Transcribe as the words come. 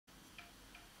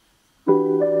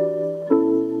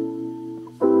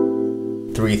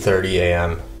3:30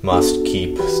 a.m. Must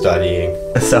keep studying.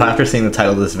 So after seeing the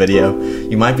title of this video,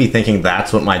 you might be thinking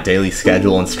that's what my daily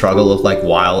schedule and struggle looked like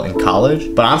while in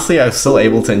college. But honestly, I was still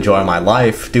able to enjoy my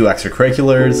life, do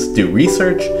extracurriculars, do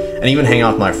research, and even hang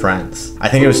out with my friends. I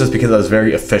think it was just because I was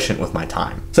very efficient with my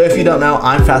time. So if you don't know,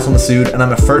 I'm Faisal Masood and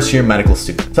I'm a first-year medical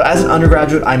student. So as an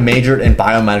undergraduate, I majored in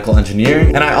biomedical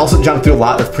engineering, and I also jumped through a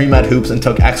lot of pre-med hoops and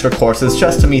took extra courses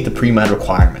just to meet the pre-med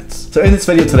requirements. So in this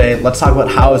video today, let's talk about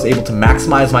how I was able to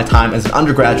maximize my time as an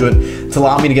undergraduate to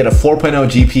allow me to get a 4.0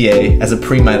 GPA as a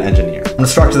pre-med engineer. I'm gonna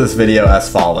structure this video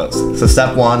as follows. So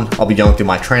step 1, I'll be going through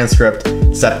my transcript.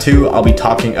 Step 2, I'll be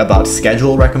talking about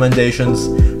schedule recommendations.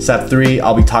 Step 3,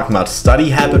 I'll be talking about study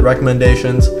habit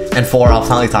recommendations. And 4, I'll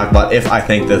finally talk about if I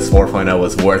think this 4.0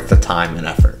 was worth the time and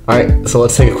effort. Alright, so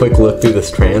let's take a quick look through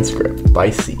this transcript by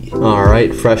C.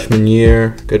 Alright, freshman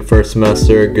year, good first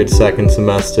semester, good second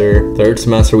semester. Third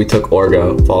semester we took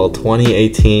Orgo. Fall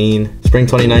 2018, spring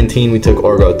 2019 we took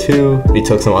Orgo 2. We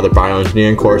took some other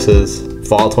bioengineering courses.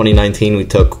 Fall 2019 we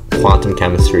took quantum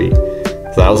chemistry.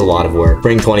 So that was a lot of work.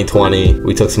 Spring 2020,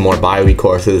 we took some more bio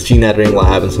courses, gene editing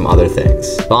lab, and some other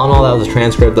things. But all in all, that was a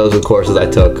transcript. Those were the courses I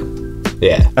took.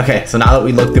 Yeah. Okay, so now that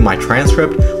we looked through my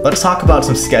transcript, let's talk about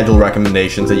some schedule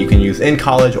recommendations that you can use in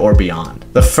college or beyond.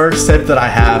 The first tip that I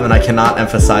have, and I cannot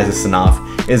emphasize this enough,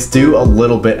 is do a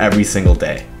little bit every single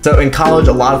day. So in college,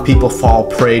 a lot of people fall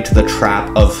prey to the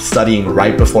trap of studying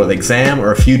right before the exam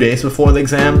or a few days before the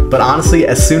exam. But honestly,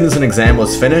 as soon as an exam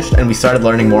was finished and we started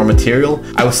learning more material,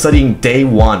 I was studying day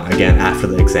 1 again after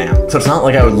the exam. So it's not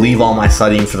like I would leave all my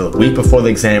studying for the week before the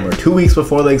exam or 2 weeks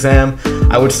before the exam.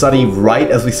 I would study right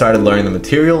as we started learning the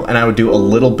material, and I would do a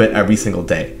little bit every single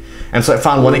day. And so I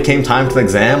found when it came time to the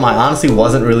exam, I honestly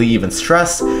wasn't really even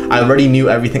stressed. I already knew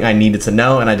everything I needed to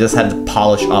know, and I just had to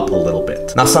polish up a little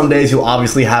bit. Now, some days you'll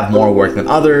obviously have more work than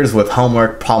others with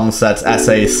homework, problem sets,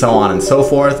 essays, so on and so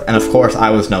forth. And of course,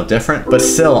 I was no different. But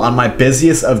still, on my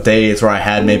busiest of days where I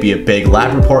had maybe a big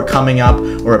lab report coming up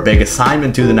or a big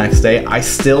assignment due the next day, I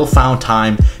still found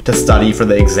time to study for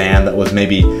the exam that was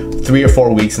maybe 3 or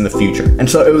 4 weeks in the future. And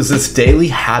so it was this daily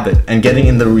habit and getting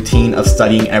in the routine of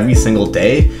studying every single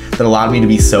day that allowed me to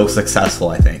be so successful,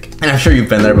 I think. And I'm sure you've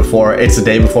been there before. It's the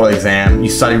day before the exam, you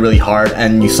study really hard,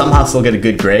 and you somehow still get a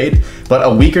good grade, but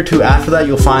a week or two after that,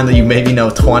 you'll find that you maybe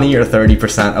know 20 or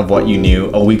 30% of what you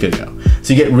knew a week ago.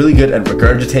 So you get really good at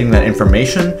regurgitating that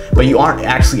information, but you aren't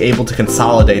actually able to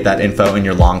consolidate that info in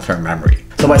your long-term memory.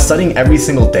 So by studying every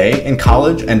single day in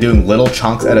college and doing little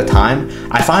chunks at a time,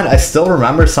 I find I still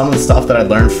remember some of the stuff that I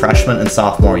learned freshman and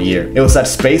sophomore year. It was that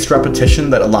spaced repetition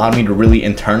that allowed me to really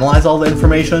internalize all the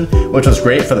information, which was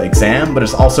great for the exam, but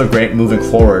it's also great moving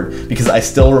forward because I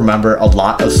still remember a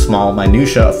lot of small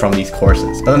minutia from these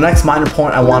courses. Now the next minor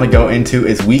point I want to go into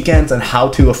is weekends and how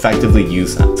to effectively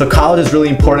use them. So college is really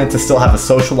important to still have a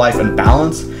social life and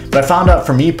balance, but I found out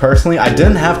for me personally, I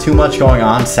didn't have too much going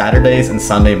on Saturdays and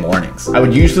Sunday mornings. I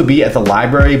would usually be at the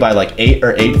library by like 8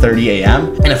 or 8:30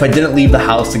 a.m. And if I didn't leave the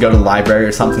house to go to the library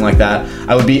or something like that,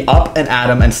 I would be up and at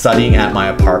 'em and studying at my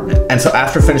apartment. And so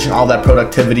after finishing all that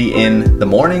productivity in the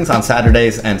mornings on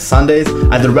Saturdays and Sundays,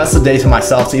 I had the rest of the day to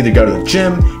myself to either go to the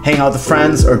gym, hang out with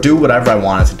friends, or do whatever I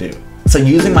wanted to do. So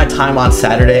using my time on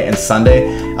Saturday and Sunday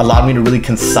allowed me to really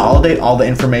consolidate all the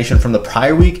information from the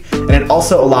prior week, and it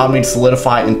also allowed me to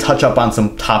solidify and touch up on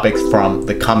some topics from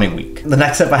the coming week. The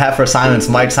next step I have for assignments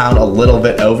might sound a little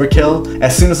bit overkill.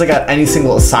 As soon as I got any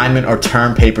single assignment or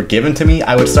term paper given to me,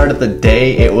 I would start at the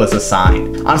day it was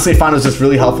assigned. Honestly, I found it was just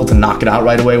really helpful to knock it out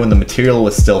right away when the material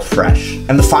was still fresh.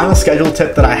 And the final schedule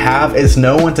tip that I have is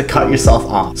know when to cut yourself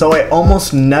off. So I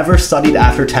almost never studied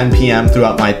after 10 p.m.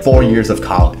 throughout my 4 years of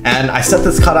college. And I set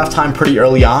this cutoff time pretty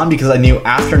early on because I knew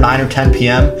after 9 or 10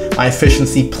 p.m. my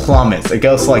efficiency plummets. It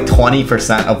goes to like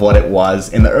 20% of what it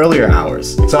was in the earlier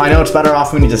hours. So I know it's better off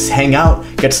for me to just hang out,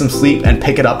 get some sleep, and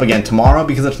pick it up again tomorrow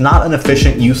because it's not an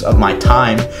efficient use of my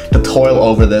time to toil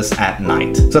over this at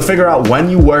night. So figure out when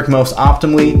you work most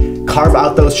optimally, carve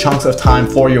out those chunks of time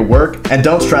for your work, and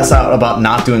don't stress out about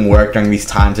not doing work during these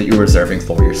times that you're reserving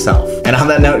for yourself. And on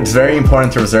that note, it's very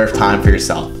important to reserve time for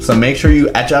yourself. So make sure you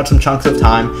etch out some chunks of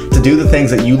time to do the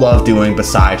things that you love doing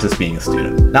besides just being a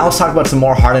student. Now let's talk about some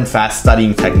more hard and fast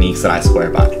studying techniques that I swear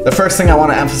by. The first thing I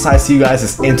want to emphasize to you guys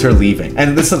is interleaving.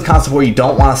 And this is a concept where you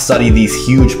don't want to study these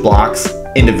huge blocks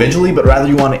individually, but rather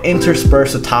you want to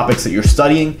intersperse the topics that you're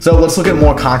studying. So let's look at a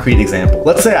more concrete example.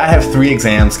 Let's say I have 3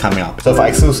 exams coming up. So if I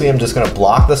exclusively am just going to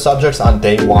block the subjects on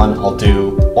day 1, I'll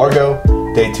do Orgo,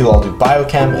 day 2 I'll do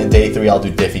Biochem, and day 3 I'll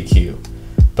do Diffie-Q.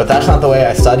 But that's not the way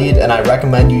I studied, and I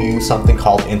recommend you use something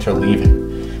called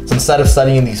interleaving. So instead of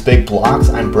studying these big blocks,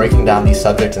 I'm breaking down these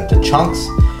subjects into chunks.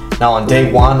 Now on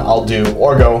day 1, I'll do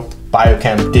Orgo,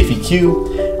 biochem, diffie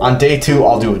Q. On day 2,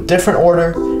 I'll do a different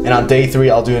order, and on day 3,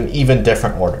 I'll do an even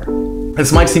different order.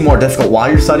 This might seem more difficult while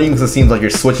you're studying because it seems like you're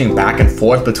switching back and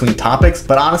forth between topics,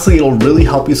 but honestly, it'll really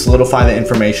help you solidify the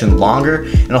information longer,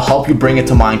 and it'll help you bring it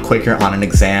to mind quicker on an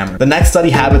exam. The next study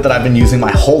habit that I've been using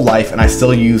my whole life and I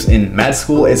still use in med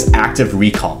school is active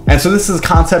recall. And so this is a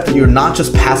concept that you're not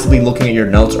just passively looking at your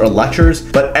notes or lectures,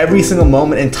 but every single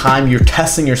moment in time, you're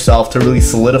testing yourself to really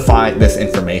solidify this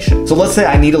information. So let's say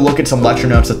I need to look at some lecture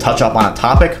notes to touch up on a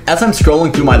topic. As I'm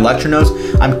scrolling through my lecture notes,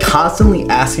 I'm constantly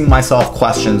asking myself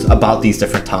questions about these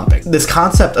different topics. This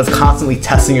concept of constantly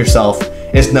testing yourself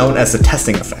is known as the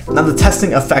testing effect. Now, the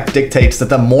testing effect dictates that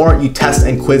the more you test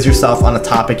and quiz yourself on a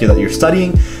topic that you're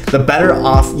studying, the better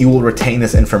off you will retain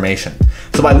this information.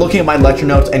 So by looking at my lecture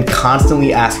notes and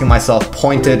constantly asking myself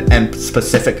pointed and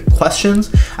specific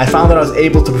questions, I found that I was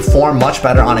able to perform much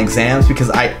better on exams because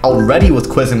I already was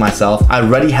quizzing myself. I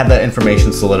already had that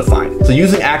information solidified. So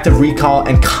using active recall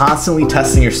and constantly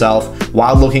testing yourself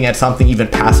while looking at something even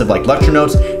passive like lecture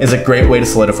notes is a great way to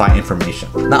solidify information.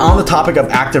 Now, on the topic of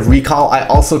active recall, I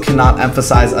also cannot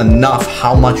emphasize enough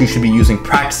how much you should be using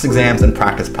practice exams and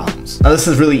practice problems. Now, this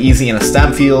is really easy in a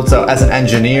STEM field, so as an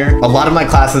engineer, a lot of my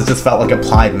classes just felt like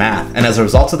applied math, and as a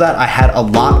result of that, I had a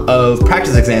lot of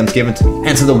practice exams given to me.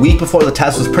 And so the week before the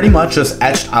test was pretty much just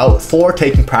etched out for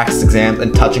taking practice exams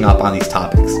and touching up on these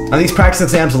topics. Now, these practice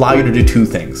exams allow you to do two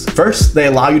things. First, they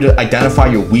allow you to identify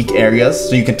your weak areas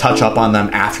so you can touch up on them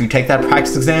after you take that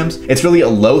practice exams. It's really a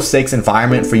low stakes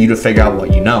environment for you to figure out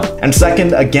what you know. And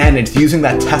second, again, it's using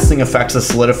that testing effect to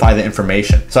solidify the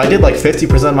information. So I did like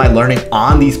 50% of my learning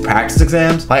on these practice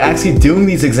exams. By actually doing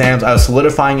these exams, I was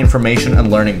solidifying information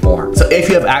and learning more. So if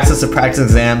you have access to practice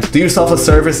exams, do yourself a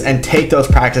service and take those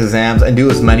practice exams and do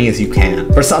as many as you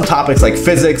can. For some topics like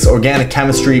physics, organic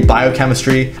chemistry,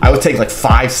 biochemistry, I would take like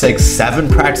 5, 6, 7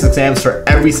 practice exams for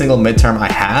every single midterm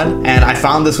I had. And I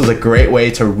found this was a great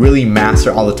way to really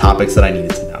master all the topics that I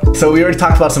needed to know. So we already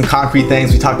talked about some concrete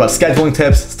things. We talked about scheduling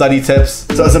tips, study tips.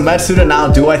 So as a med student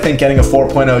now, do I think getting a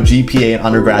 4.0 GPA in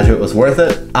undergraduate was worth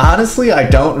it? Honestly, I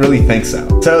don't really think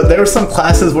so. So there were some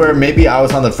classes where maybe I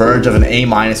was on the verge of an A-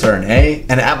 or an A,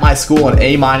 and at my school, an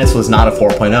A- was not a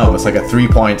 4.0. It was like a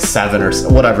 3.7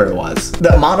 or whatever it was.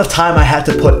 The amount of time I had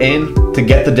to put in to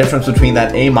get the difference between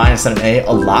that A- and an A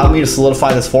allowed me to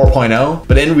solidify this 4.0,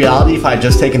 but in reality, if I had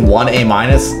just taken one A-, my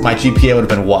GPA would have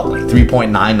been what, like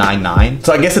 3.999?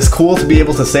 So I guess it's cool to be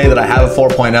able to say that I have a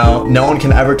 4.0. No one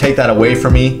can ever take that away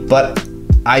from me, but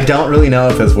I don't really know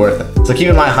if it's worth it. So keep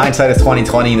in mind, hindsight is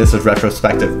 2020. This is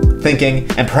retrospective thinking,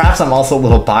 and perhaps I'm also a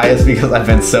little biased because I've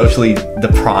been socially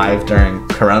deprived during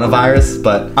coronavirus,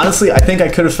 but honestly, I think I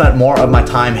could have spent more of my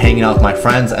time hanging out with my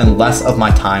friends and less of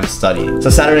my time studying. So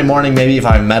Saturday morning, maybe if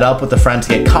I met up with a friend to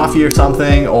get coffee or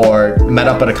something, or met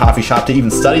up at a coffee shop to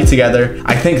even study together,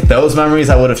 I think those memories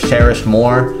I would have cherished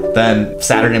more than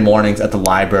Saturday mornings at the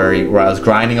library where I was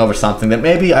grinding over something that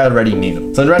maybe I already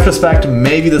knew. So in retrospect,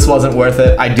 maybe this wasn't worth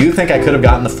it. I do think I could have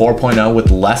gotten the 4.0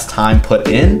 with less time put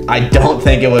in. I don't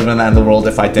think it would have been the end of the world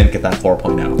if I didn't get that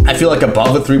 4.0. I feel like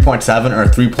above a 3.7 or a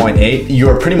 3.8,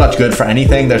 you're pretty much good for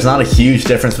anything. There's not a huge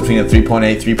difference between a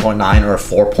 3.8, 3.9, or a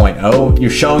 4.0. You're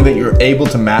showing that you're able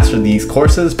to master these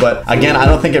courses, but again, I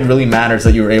don't think it really matters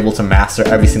that you were able to master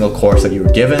every single course that you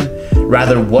were given,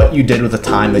 rather what you did with the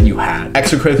time that you had.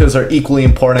 Extracurriculars are equally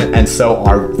important, and so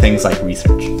are things like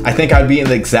research. I think I'd be in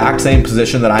the exact same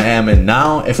position that I am in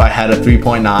now if I had a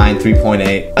 3.9,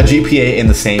 3.8, a GPA in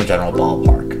the same general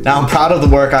ballpark. Now, I'm proud of the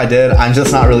work I did. I'm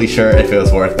just not really sure if it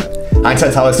was worth it.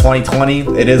 Hindsight's always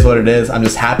 2020. It is what it is. I'm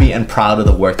just happy and proud of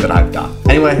the work that I've done.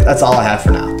 Anyway, that's all I have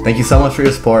for now. Thank you so much for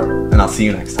your support, and I'll see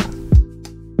you next time.